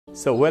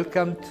So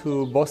welcome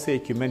to Bossey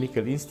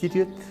Ecumenical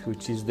Institute,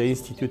 which is the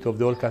Institute of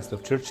the All Caste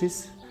of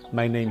Churches.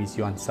 My name is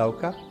Ioan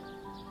Sauca.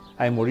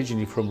 I'm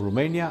originally from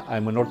Romania.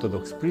 I'm an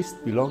Orthodox priest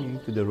belonging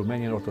to the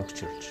Romanian Orthodox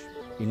Church.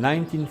 In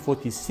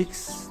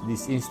 1946,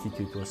 this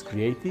institute was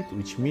created,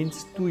 which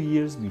means 2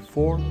 years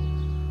before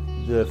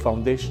the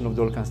foundation of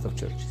the All Caste of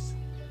Churches.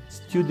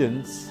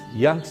 Students,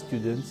 young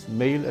students,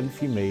 male and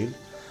female,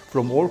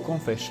 from all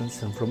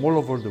confessions and from all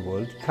over the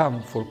world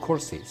come for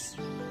courses,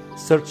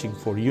 searching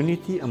for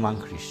unity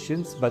among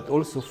Christians, but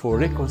also for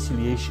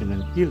reconciliation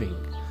and healing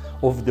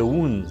of the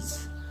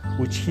wounds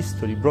which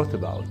history brought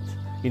about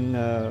in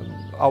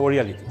our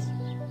realities.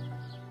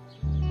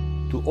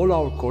 To all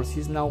our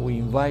courses now we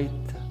invite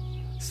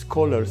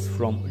scholars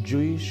from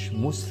Jewish,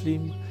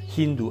 Muslim,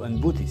 Hindu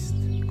and Buddhist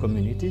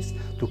communities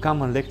to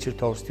come and lecture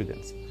to our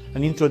students.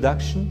 An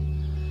introduction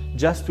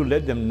just to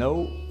let them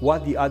know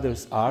what the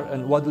others are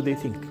and what do they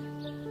think.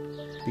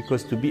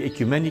 Because to be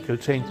ecumenical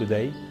trained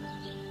today,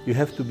 you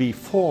have to be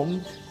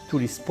formed to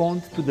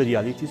respond to the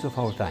realities of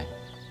our time.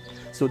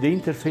 So the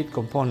interfaith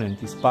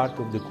component is part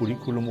of the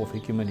curriculum of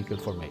ecumenical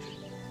formation.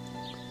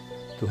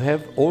 To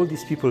have all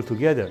these people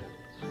together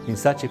in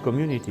such a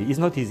community is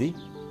not easy,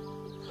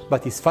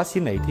 but it's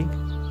fascinating,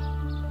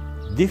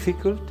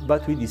 difficult,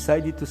 but we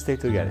decided to stay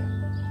together.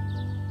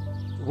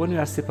 When we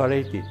are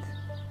separated,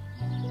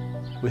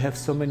 we have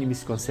so many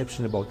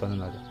misconceptions about one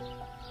another.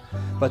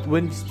 But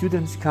when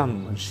students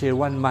come and share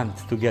 1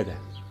 month together,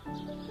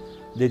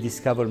 they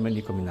discover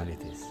many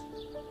commonalities.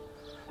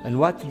 And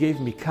what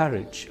gave me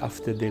courage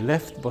after they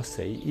left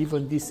Bossey,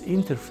 even these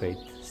interfaith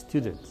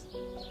students,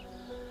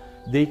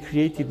 they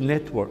created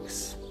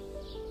networks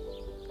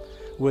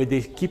where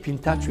they keep in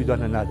touch with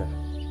one another.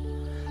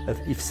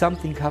 If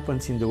something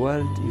happens in the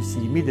world, you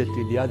see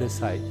immediately the other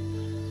side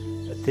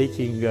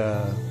taking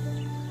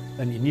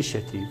an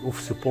initiative of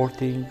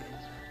supporting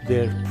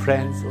their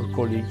friends or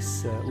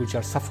colleagues which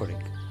are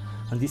suffering.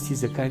 And this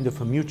is a kind of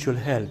a mutual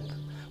help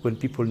when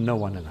people know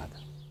one another.